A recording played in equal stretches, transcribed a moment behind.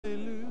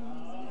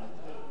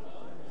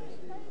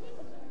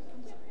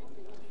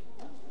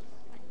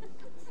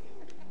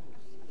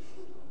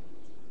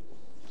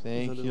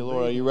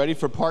Are you ready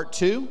for part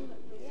 2?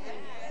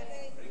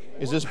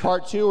 Is this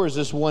part 2 or is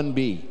this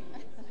 1B?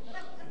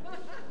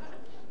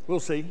 We'll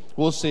see.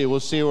 We'll see.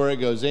 We'll see where it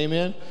goes.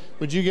 Amen.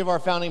 Would you give our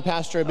founding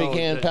pastor a big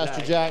hand,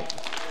 Pastor Jack?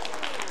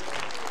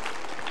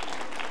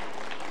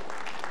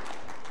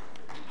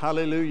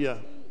 Hallelujah.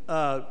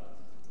 I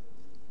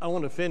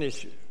want to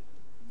finish.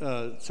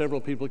 Several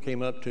people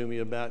came up to me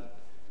about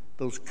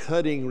those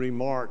cutting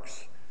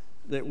remarks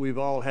that we've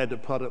all had to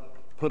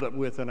put up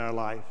with in our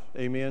life.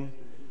 Amen.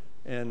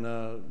 And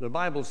the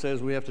Bible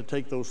says we have to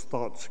take those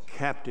thoughts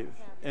captive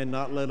and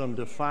not let them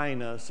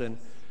define us. And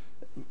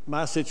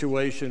my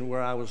situation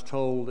where I was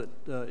told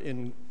that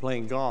in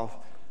playing golf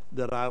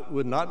that I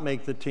would not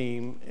make the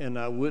team and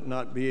I would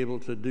not be able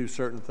to do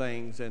certain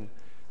things. And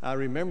I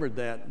remembered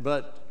that,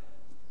 but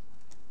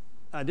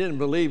I didn't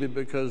believe it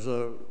because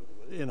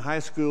in high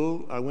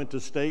school I went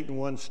to state and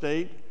won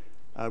state.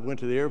 I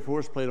went to the Air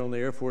Force, played on the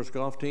Air Force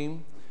golf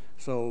team.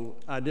 So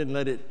I didn't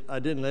let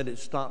it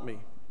stop me,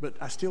 but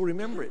I still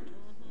remember it.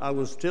 I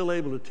was still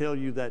able to tell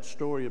you that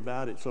story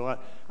about it. So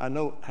I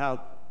know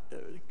how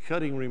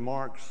cutting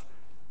remarks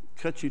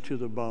cut you to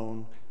the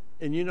bone.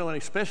 And and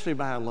especially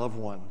by a loved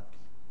one.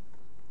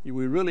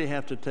 We really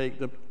have to take,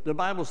 the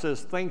Bible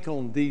says, think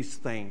on these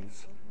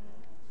things.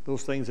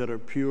 Those things that are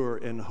pure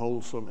and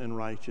wholesome and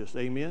righteous.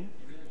 Amen?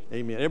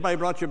 Amen. Everybody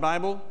brought your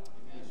Bible?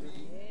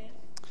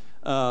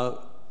 2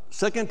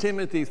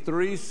 Timothy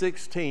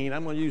 3:16.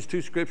 I'm going to use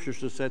two scriptures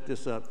to set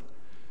this up.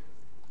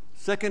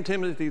 2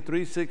 Timothy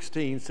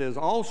 3:16 says,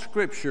 all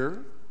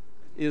Scripture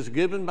is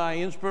given by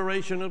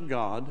inspiration of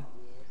God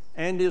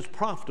and is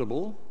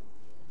profitable.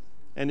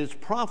 And it's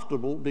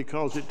profitable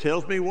because it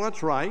tells me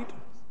what's right.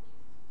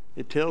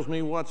 It tells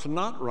me what's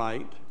not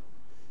right.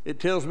 It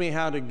tells me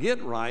how to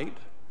get right.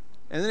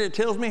 And then it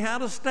tells me how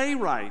to stay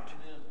right.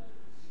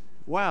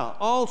 Wow,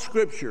 all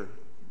Scripture.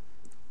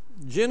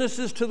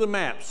 Genesis to the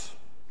maps.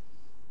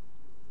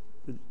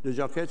 Did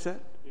y'all catch that?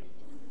 Yeah.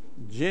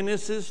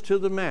 Genesis to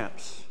the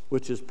maps,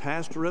 which is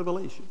past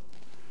Revelation.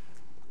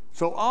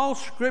 So all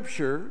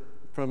Scripture,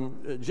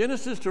 from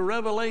Genesis to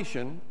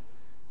Revelation,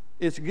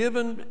 it's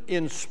given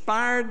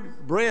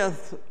inspired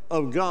breath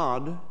of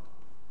God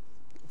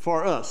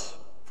for us,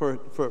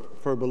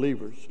 for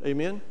believers.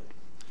 Amen?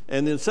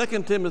 And then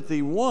 2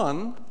 Timothy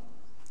 1,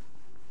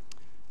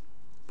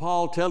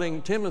 Paul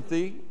telling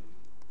Timothy,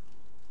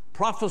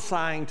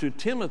 prophesying to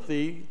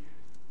Timothy,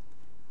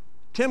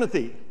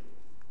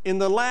 in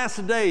the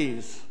last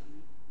days.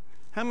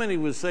 How many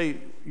would say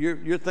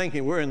you're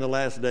thinking we're in the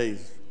last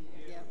days?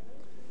 Yep.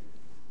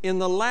 In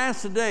the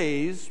last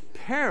days,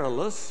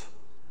 perilous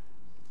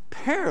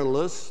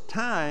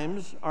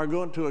times are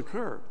going to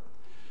occur.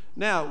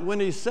 Now,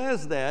 when he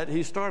says that,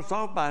 he starts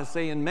off by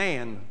saying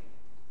man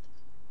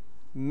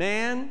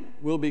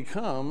will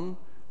become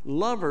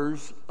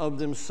lovers of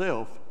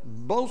themselves,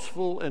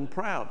 boastful and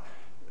proud.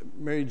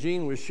 Mary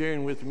Jean was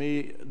sharing with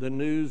me, the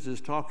news is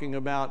talking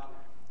about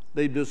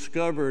they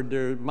discovered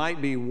there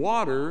might be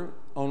water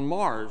on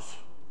Mars.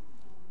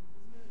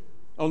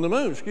 On the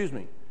moon, excuse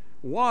me.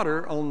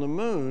 Water on the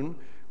moon,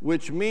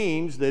 which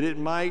means that it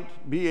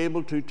might be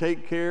able to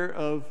take care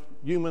of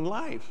human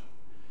life.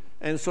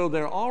 And so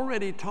they're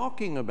already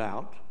talking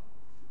about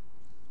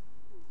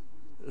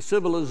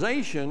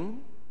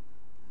civilization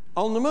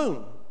on the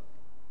moon.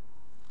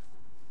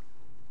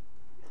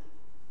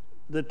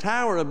 The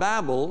Tower of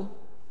Babel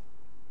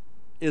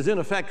is in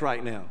effect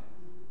right now.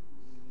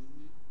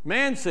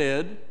 Man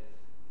said,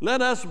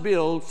 let us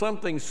build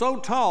something so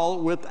tall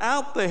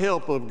without the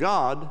help of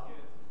God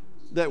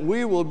that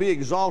we will be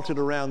exalted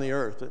around the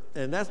earth.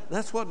 And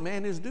that's what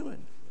man is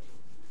doing.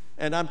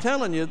 And I'm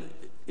telling you,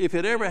 if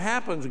it ever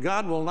happens,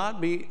 God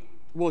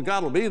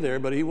will be there,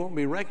 but he won't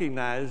be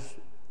recognized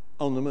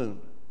on the moon.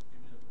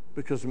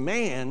 Because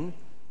man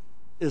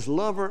is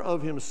lover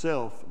of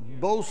himself,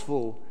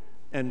 boastful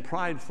and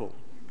prideful.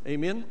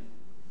 Amen?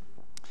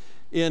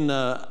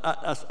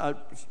 I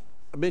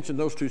mentioned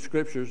those two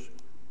scriptures.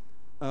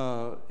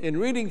 In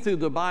reading through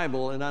the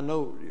Bible, and I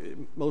know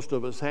most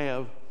of us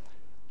have,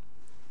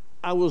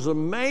 I was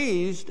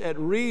amazed at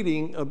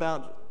reading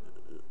about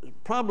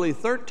probably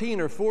 13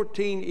 or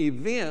 14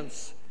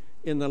 events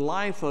in the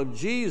life of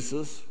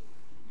Jesus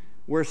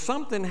where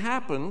something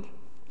happened,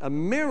 a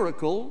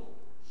miracle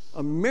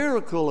of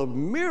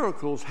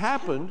miracles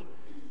happened,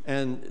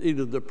 and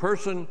either the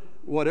person,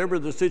 whatever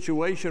the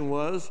situation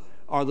was,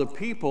 or the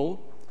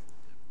people.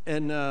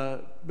 And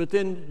but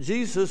then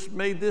Jesus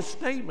made this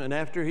statement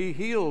after he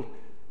healed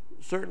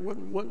a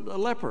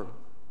leper.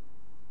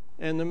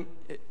 And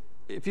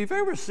if you've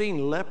ever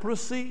seen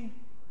leprosy,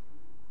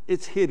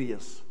 it's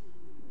hideous.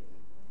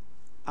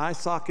 Eye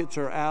sockets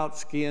are out,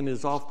 skin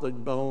is off the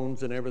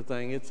bones and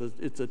everything. It's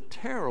a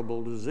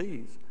terrible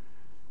disease.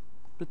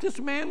 But this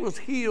man was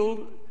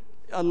healed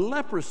of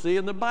leprosy,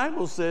 and the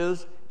Bible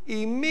says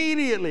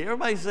immediately.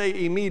 Everybody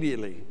say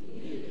immediately.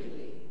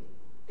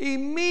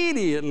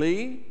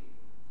 Immediately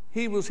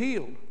he was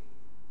healed.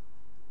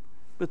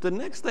 But the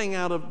next thing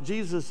out of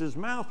Jesus'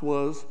 mouth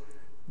was,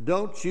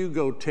 don't you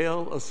go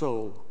tell a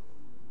soul.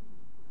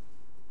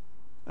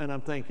 And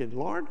I'm thinking,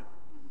 Lord,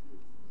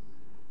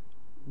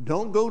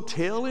 Don't go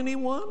tell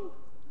anyone.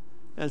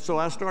 And so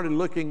I started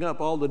looking up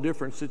all the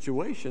different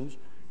situations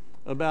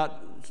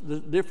about the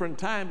different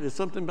times. There's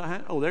something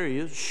behind. Oh, there he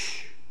is.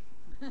 Shh.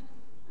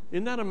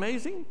 Isn't that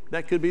amazing?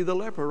 That could be the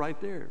leper right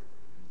there.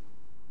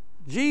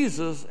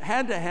 Jesus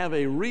had to have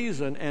a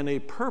reason and a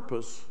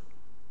purpose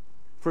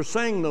for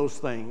saying those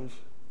things.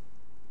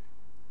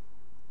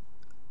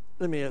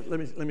 Let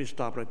me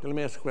stop right there. Let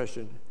me ask a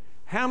question.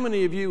 How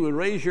many of you would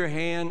raise your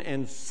hand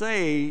and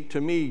say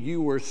to me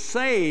you were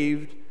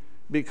saved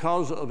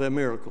because of a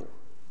miracle?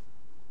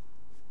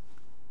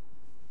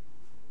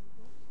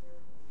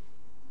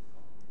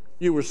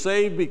 You were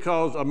saved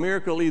because a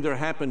miracle either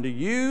happened to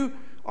you,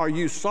 or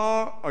you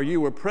saw, or you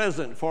were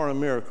present for a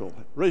miracle.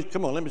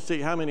 Come on, let me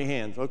see how many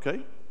hands.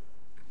 Okay,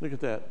 look at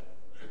that.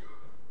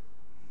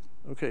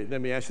 Okay,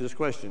 let me ask you this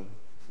question.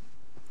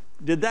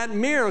 Did that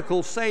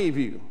miracle save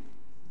you?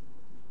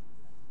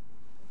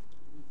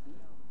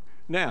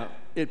 Now,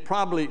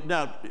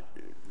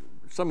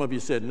 some of you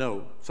said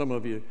no, some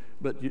of you,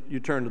 but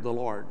you turned to the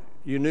Lord.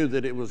 You knew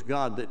that it was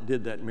God that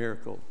did that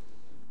miracle.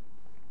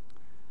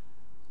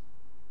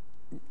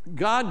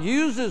 God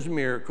uses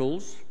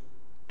miracles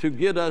to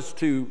get us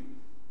to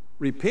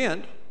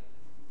repent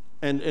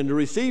and to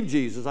receive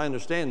Jesus. I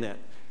understand that.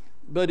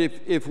 But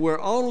if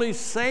we're only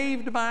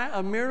saved by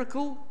a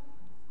miracle,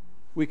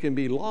 we can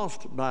be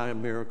lost by a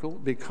miracle,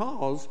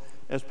 because,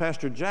 as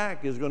Pastor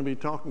Jack is going to be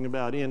talking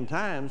about end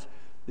times,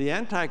 the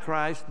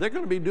Antichrist, they're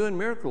going to be doing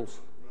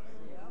miracles.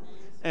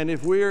 And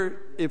if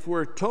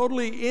we're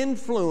totally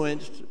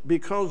influenced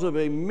because of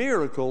a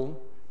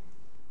miracle,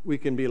 we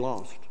can be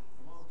lost.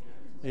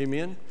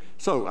 Amen.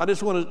 So I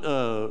just want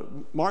to,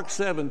 Mark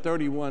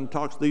 7:31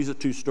 talks, these are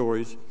two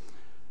stories.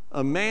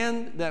 A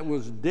man that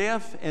was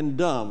deaf and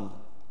dumb,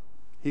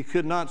 he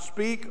could not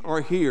speak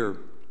or hear.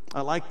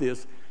 I like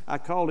this. I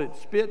called it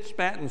spit,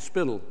 spat, and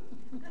spittle.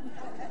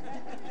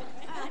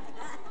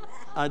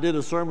 I did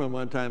a sermon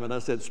one time and I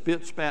said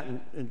spit, spat,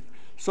 and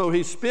so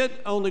he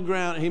spit on the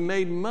ground. He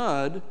made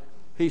mud.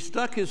 He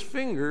stuck his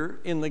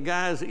finger in the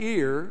guy's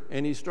ear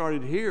and he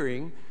started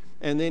hearing.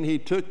 And then he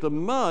took the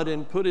mud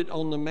and put it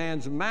on the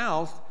man's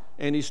mouth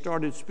and he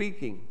started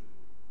speaking.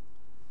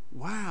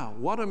 Wow,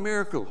 what a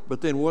miracle.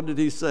 But then what did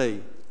he say?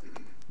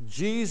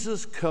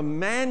 Jesus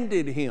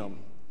commanded him.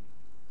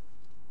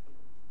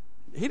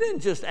 He didn't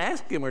just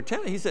ask him or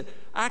tell him. He said,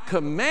 I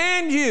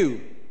command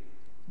you,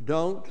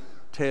 don't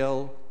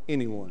tell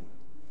anyone.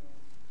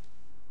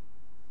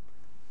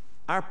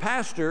 Our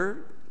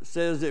pastor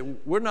says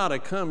that we're not a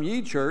come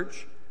ye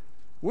church,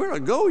 we're a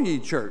go ye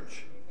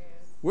church.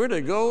 We're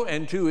to go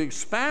and to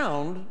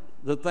expound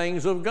the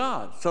things of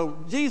God.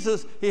 So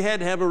Jesus, he had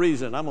to have a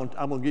reason. I'm going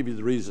to give you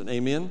the reason.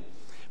 Amen.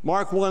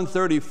 Mark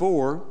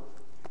 1:34,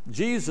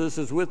 Jesus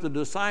is with the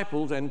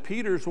disciples and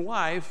Peter's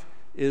wife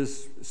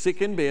is sick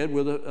in bed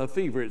with a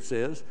fever, it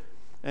says.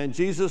 And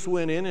Jesus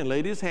went in and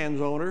laid his hands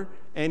on her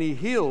and he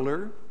healed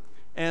her.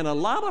 And a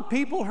lot of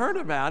people heard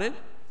about it.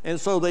 And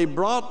so they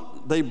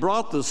brought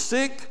the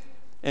sick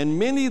and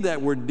many that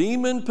were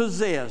demon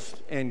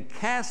possessed and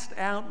cast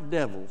out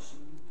devils.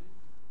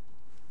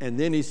 And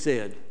then he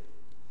said,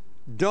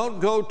 don't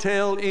go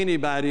tell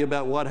anybody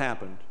about what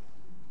happened.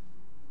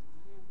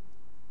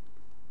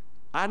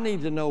 I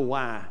need to know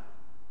why.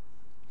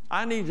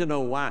 I need to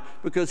know why.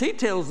 Because he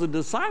tells the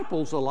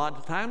disciples a lot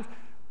of times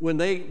when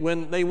they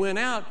went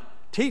out,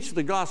 teach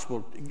the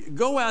gospel.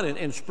 Go out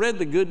and spread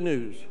the good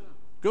news.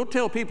 Go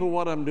tell people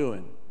what I'm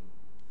doing.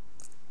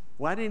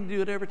 Why didn't he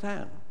do it every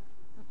time?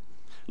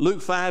 Luke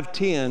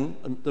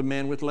 5:10, the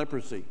man with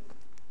leprosy.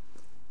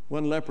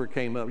 One leper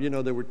came up. You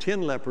know, there were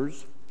 10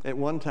 lepers at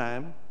one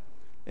time,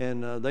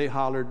 and they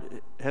hollered,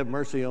 have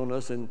mercy on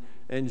us. And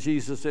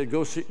Jesus said,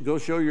 go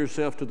show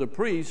yourself to the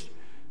priest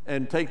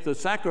and take the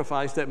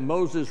sacrifice that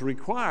Moses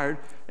required.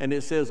 And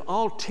it says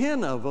all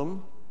 10 of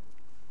them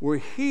were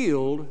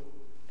healed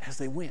as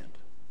they went.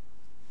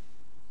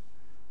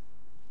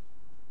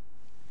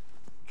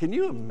 Can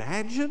you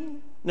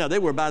imagine? Now, they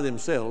were by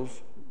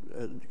themselves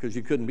because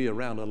you couldn't be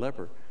around a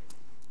leper.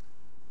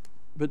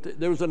 But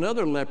there was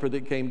another leper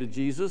that came to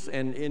Jesus,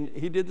 and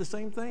he did the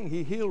same thing.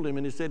 He healed him,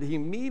 and he said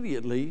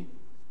immediately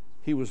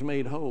he was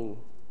made whole.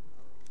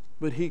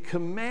 But he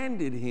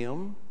commanded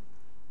him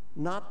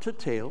not to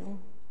tell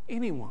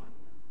anyone.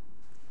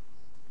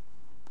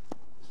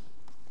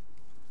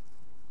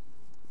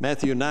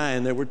 Matthew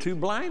 9, there were two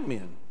blind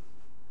men.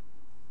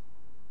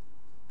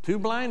 Two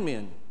blind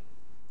men.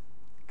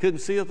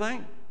 Couldn't see a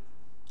thing.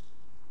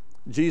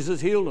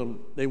 Jesus healed them.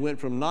 They went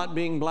from not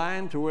being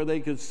blind to where they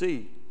could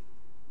see.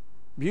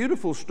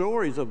 Beautiful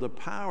stories of the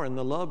power and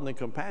the love and the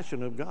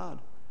compassion of God.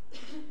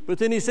 But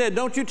then he said,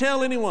 don't you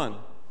tell anyone.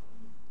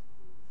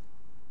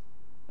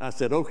 I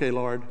said, okay,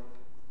 Lord,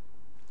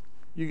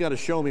 you got to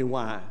show me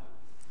why.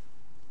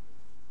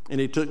 And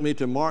he took me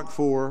to Mark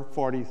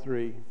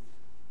 4:43.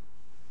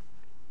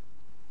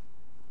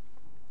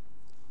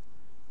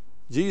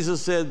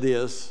 Jesus said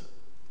this,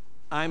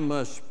 I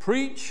must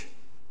preach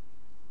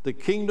the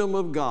kingdom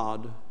of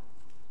God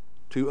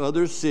to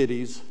other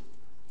cities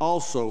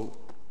also.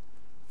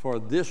 For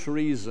this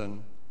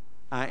reason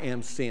I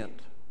am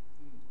sent.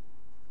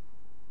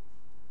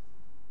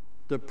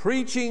 The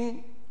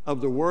preaching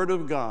of the Word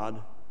of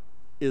God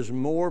is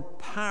more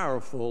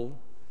powerful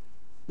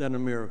than a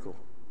miracle.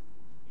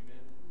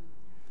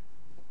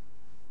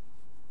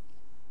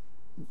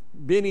 Amen.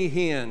 Benny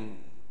Hinn,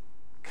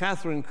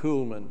 Catherine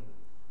Kuhlman,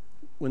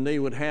 when they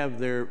would have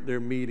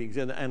their meetings,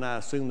 and I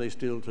assume they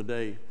still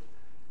today,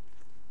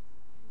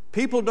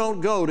 people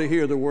don't go to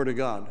hear the Word of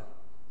God.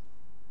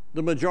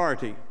 The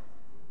majority.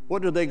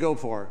 What do they go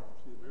for?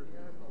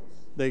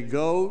 They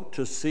go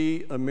to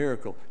see a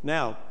miracle.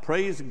 Now,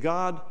 praise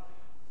God,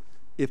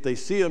 if they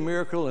see a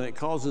miracle and it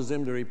causes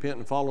them to repent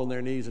and fall on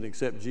their knees and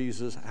accept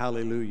Jesus,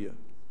 hallelujah.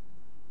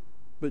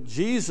 But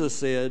Jesus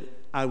said,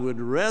 I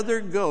would rather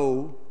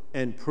go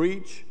and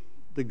preach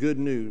the good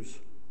news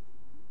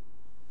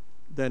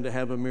than to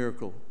have a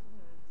miracle.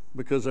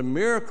 Because a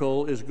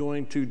miracle is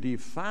going to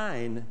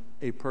define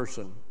a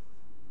person.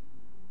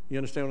 You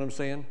understand what I'm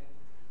saying?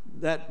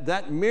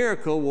 That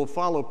miracle will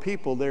follow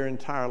people their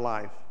entire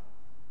life.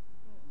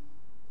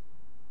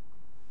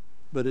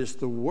 But it's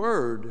the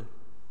Word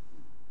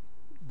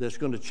that's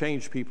going to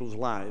change people's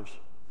lives.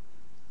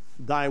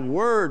 Thy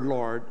Word,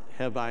 Lord,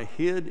 have I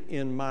hid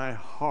in my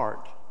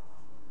heart.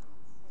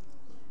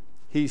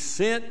 He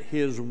sent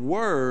His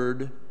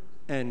Word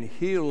and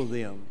healed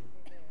them.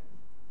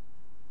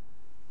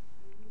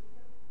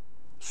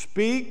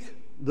 Speak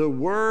the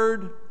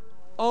word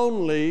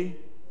only,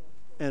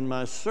 and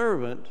my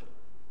servant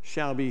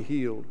shall be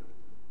healed.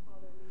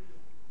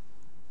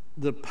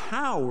 The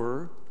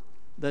power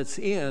that's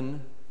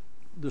in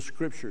the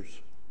Scriptures.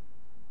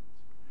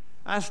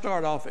 I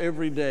start off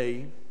every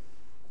day,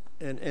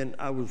 and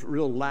I was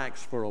real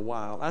lax for a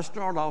while. I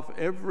start off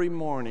every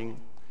morning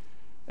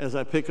as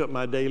I pick up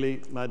my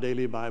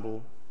daily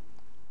Bible,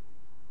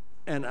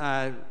 and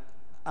I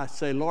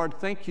say, Lord,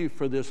 thank you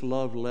for this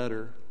love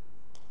letter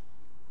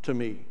to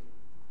me.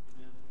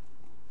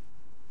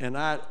 And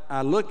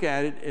I look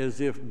at it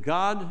as if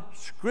God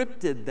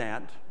scripted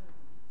that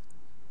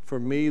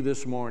for me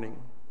this morning.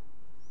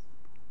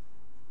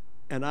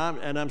 And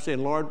I'm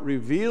saying, Lord,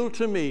 reveal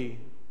to me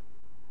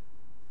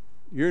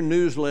your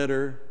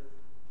newsletter.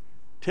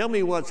 Tell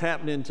me what's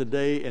happening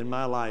today in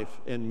my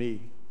life and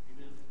me.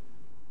 Amen.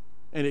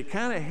 And it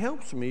kind of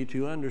helps me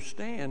to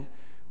understand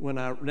when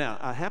now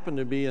I happen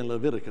to be in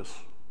Leviticus.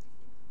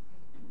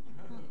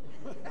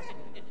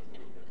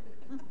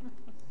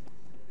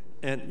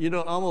 And you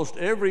know, almost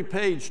every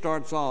page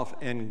starts off,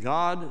 and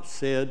God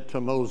said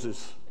to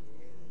Moses.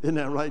 Isn't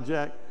that right,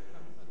 Jack?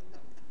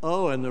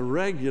 Oh, and the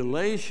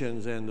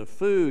regulations and the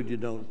food you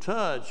don't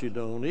touch, you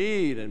don't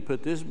eat, and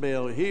put this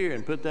bell here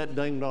and put that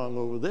ding dong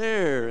over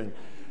there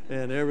and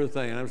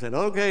everything. And I'm saying,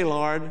 okay,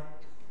 Lord,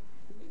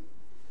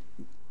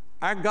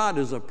 our God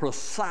is a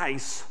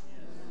precise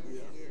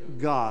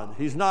God.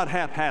 He's not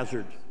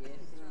haphazard.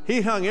 He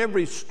hung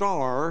every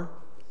star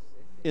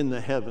in the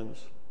heavens.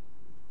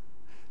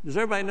 Does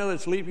everybody know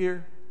it's leap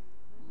year?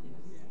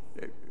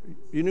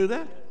 You knew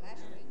that?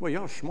 Well,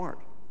 y'all smart.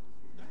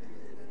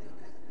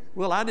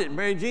 Well, I didn't.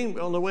 Mary Jean,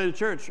 on the way to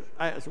church,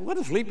 I said, what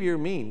does leap year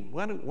mean?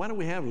 Why do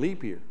we have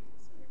leap year?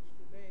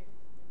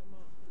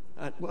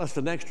 Well, it's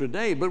an extra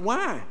day, but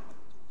why?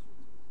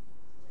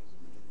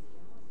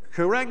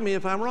 Correct me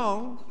if I'm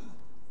wrong,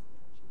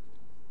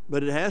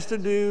 but it has to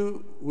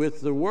do with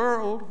the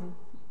world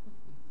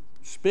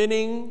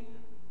spinning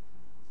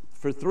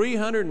for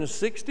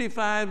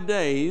 365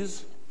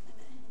 days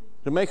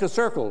to make a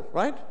circle,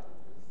 right?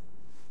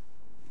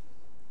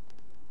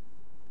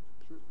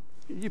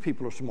 You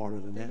people are smarter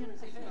than that.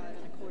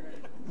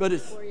 But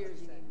it's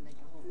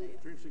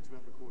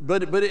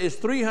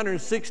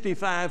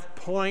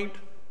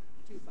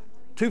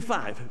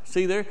 365.25.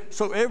 See there?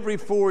 So every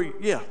 4,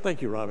 yeah,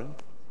 thank you, Robin.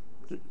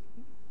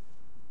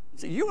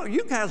 See,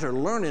 you guys are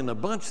learning a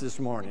bunch this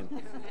morning.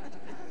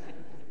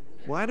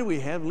 Why do we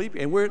have leap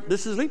year? And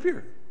this is leap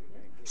year.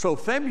 So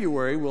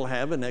February will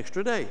have an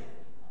extra day.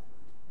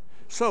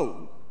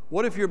 So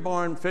what if you're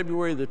born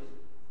February the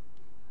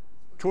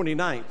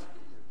 29th?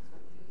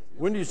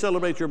 When do you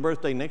celebrate your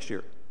birthday next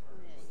year?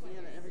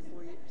 Every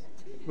 4 years.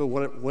 But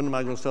when am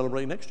I going to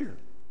celebrate next year?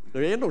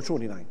 There ain't no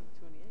 29.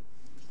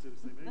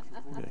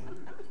 28. Okay.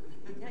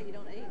 Yeah, you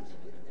don't age.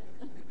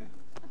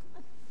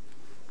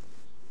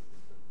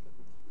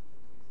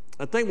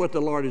 I think what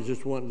the Lord is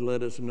just wanting to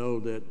let us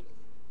know that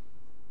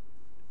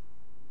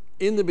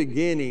in the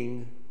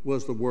beginning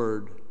was the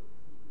Word,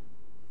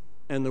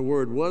 and the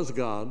Word was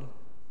God,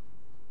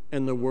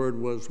 and the Word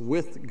was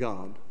with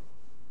God.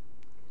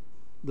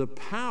 The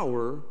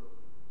power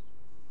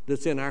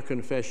that's in our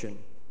confession,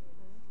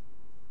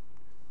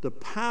 the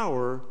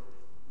power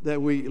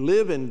that we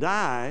live and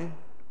die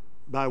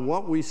by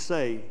what we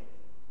say.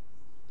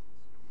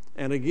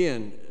 And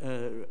again,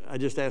 I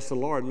just asked the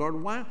Lord,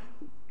 why?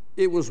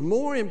 It was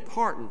more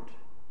important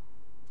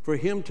for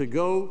him to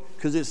go,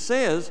 because it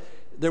says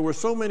there were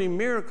so many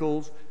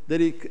miracles that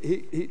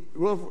in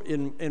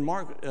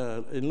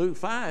Luke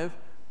 5,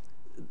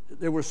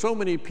 there were so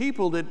many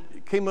people that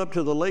came up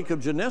to the lake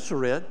of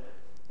Gennesaret,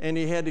 and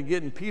he had to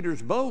get in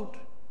Peter's boat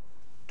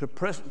to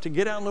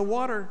get out in the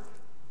water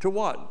to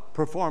what?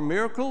 Perform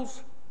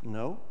miracles?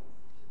 No.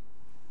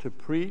 to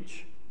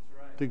preach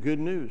the good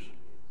news.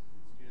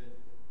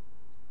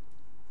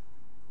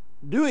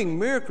 Doing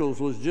miracles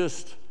was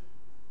just,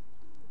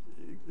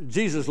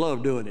 Jesus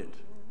loved doing it.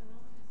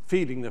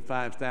 Feeding the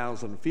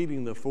 5,000,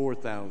 feeding the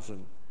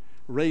 4,000,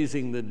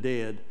 raising the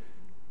dead.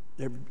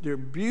 They're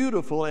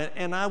beautiful,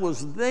 and I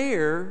was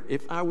there.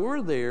 If I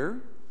were there,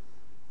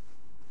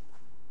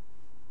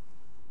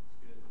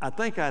 I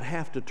think I'd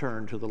have to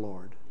turn to the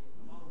Lord.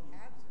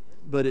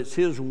 But it's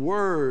His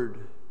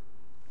word.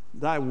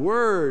 Thy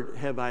word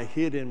have I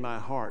hid in my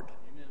heart,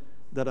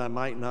 that I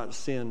might not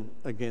sin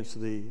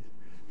against thee.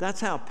 That's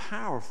how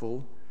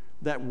powerful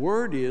that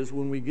word is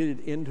when we get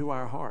it into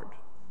our heart.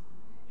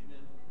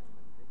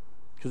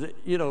 Because,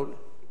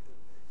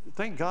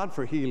 thank God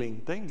for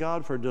healing. Thank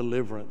God for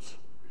deliverance.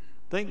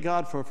 Thank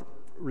God for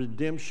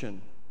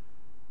redemption.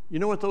 You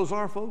know what those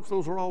are, folks?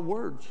 Those are all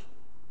words.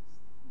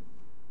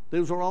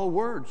 Those are all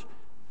words.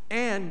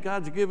 And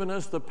God's given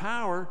us the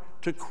power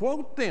to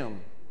quote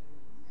them.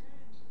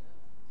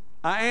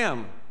 I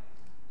am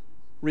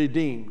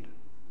redeemed.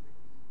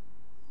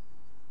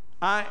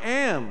 I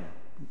am.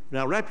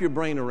 Now wrap your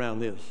brain around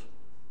this.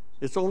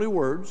 It's only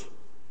words.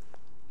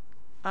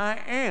 I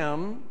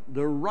am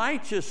the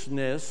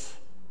righteousness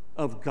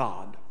of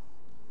God.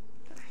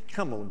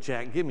 Come on,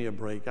 Jack, give me a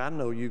break. I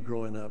know you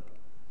growing up.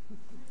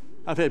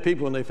 I've had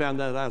people, when they found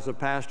out I was a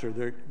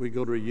pastor, we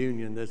go to a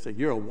reunion, they say,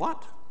 you're a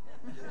what?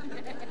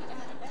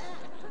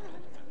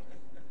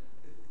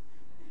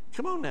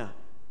 Come on now.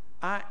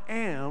 I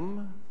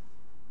am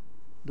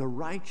the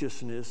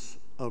righteousness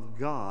of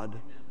God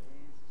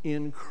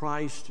in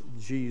Christ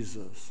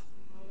Jesus.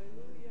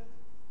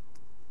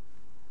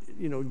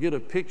 Get a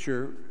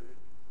picture.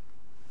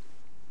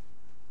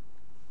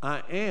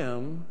 I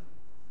am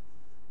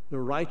the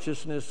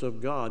righteousness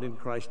of God in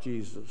Christ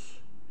Jesus.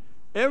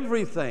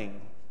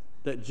 Everything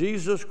that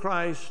Jesus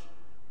Christ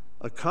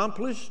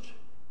accomplished,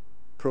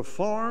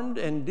 performed,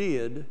 and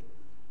did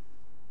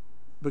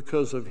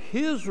because of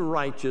His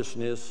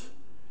righteousness,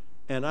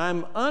 and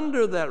I'm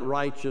under that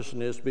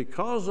righteousness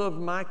because of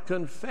my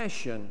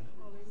confession.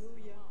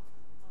 Hallelujah.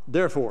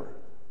 Therefore,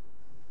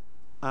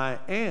 I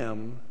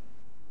am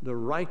the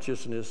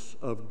righteousness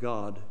of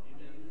God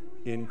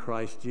in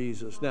Christ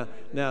Jesus. Now,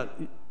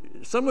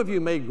 some of you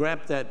may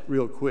grab that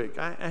real quick.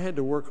 I had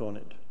to work on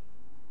it.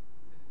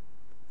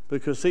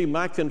 Because, see,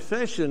 my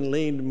confession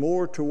leaned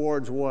more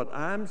towards what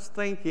I'm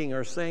thinking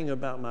or saying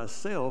about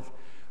myself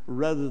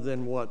rather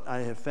than what I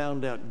have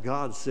found out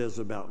God says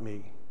about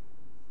me.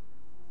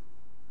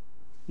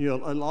 A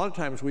lot of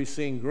times we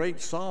sing great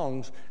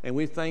songs and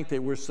we think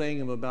that we're saying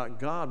them about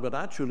God, but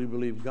I truly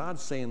believe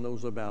God's saying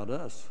those about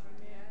us.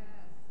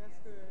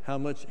 How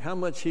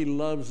much He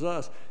loves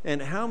us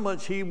and how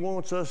much He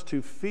wants us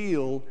to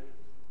feel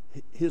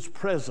His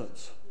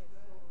presence.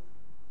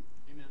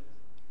 Amen.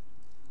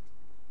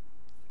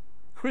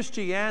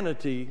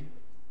 Christianity,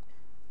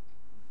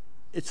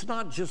 it's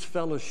not just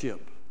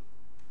fellowship,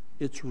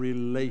 it's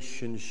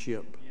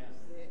relationship. Yes.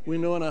 We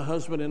know in a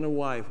husband and a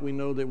wife, we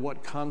know that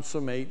what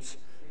consummates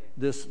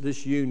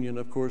this union,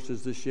 of course,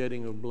 is the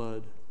shedding of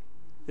blood.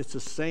 It's the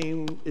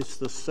same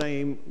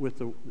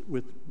with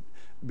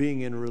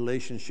being in a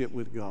relationship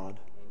with God.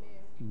 Amen.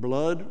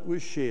 Blood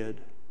was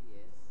shed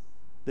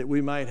that we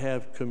might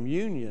have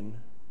communion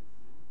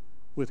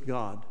with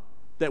God,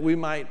 that we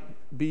might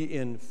be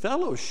in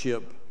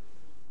fellowship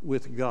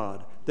with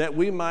God, that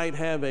we might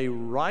have a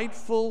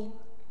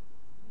rightful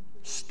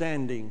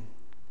standing.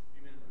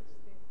 Amen.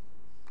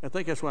 I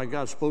think that's why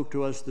God spoke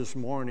to us this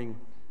morning.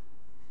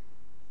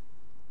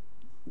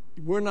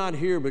 We're not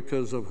here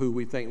because of who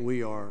we think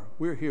we are.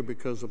 We're here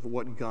because of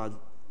what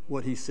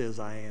He says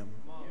I am.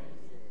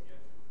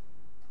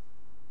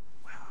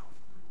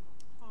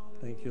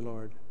 Thank you,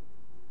 Lord.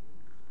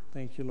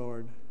 Thank you,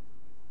 Lord.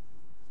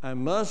 I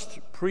must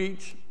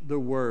preach the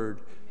word.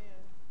 Amen.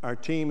 Our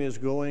team is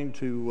going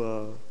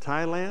to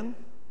Thailand,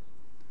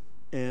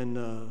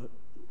 and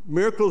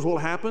miracles will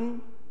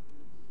happen.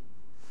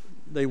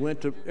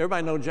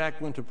 Everybody know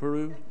Jack went to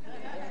Peru?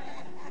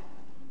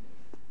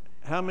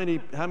 How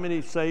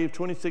many saved?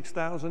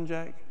 26,000,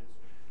 Jack?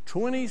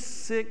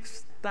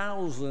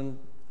 26,000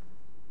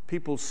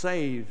 people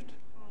saved.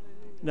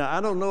 Now,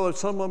 I don't know if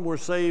some of them were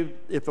saved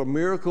if a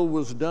miracle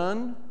was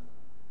done,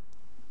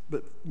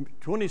 but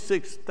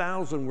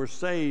 26,000 were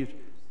saved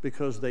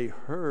because they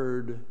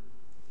heard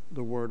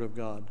the Word of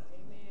God.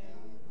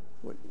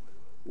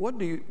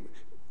 Amen.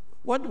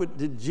 What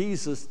did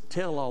Jesus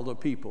tell all the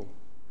people?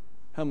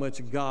 How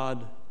much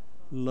God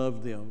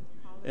loved them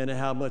and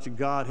how much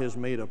God has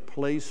made a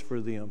place for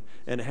them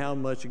and how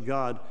much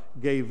God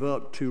gave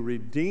up to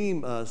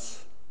redeem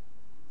us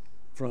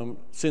from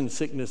sin,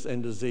 sickness,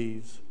 and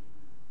disease.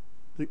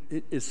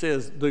 It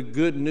says the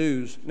good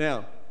news.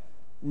 Now,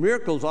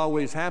 miracles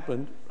always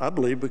happened, I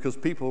believe, because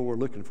people were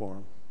looking for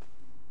them.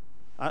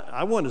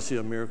 I want to see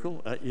a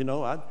miracle. I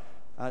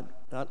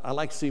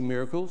like to see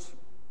miracles.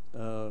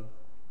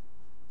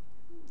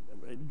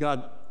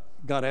 God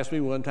asked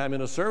me one time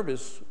in a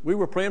service, we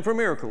were praying for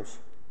miracles.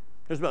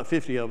 There's about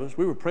 50 of us.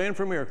 We were praying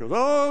for miracles.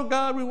 Oh,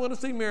 God, we want to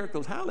see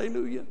miracles.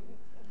 Hallelujah.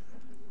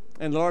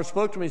 And the Lord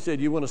spoke to me and said,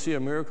 you want to see a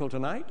miracle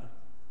tonight?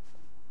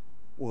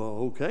 Well,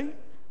 okay.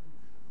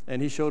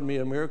 And he showed me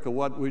a miracle,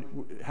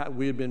 how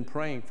we had been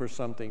praying for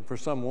something, for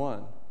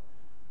someone.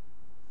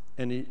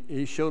 And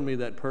he showed me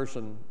that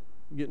person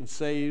getting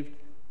saved,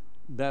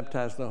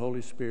 baptized in the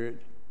Holy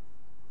Spirit,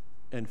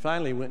 and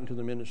finally went into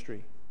the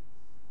ministry.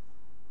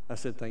 I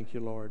said, thank you,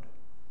 Lord.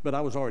 But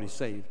I was already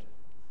saved.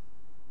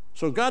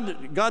 So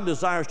God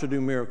desires to do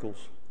miracles.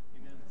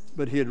 Amen.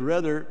 But he'd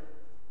rather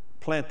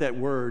plant that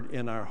word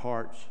in our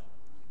hearts.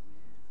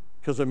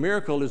 Because a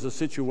miracle is a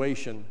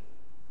situation.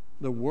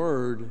 The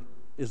word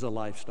is a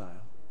lifestyle.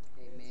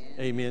 Amen.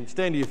 Amen.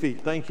 Stand to your feet.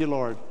 Thank you,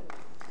 Lord.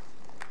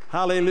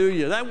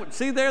 Hallelujah. That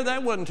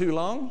wasn't too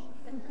long.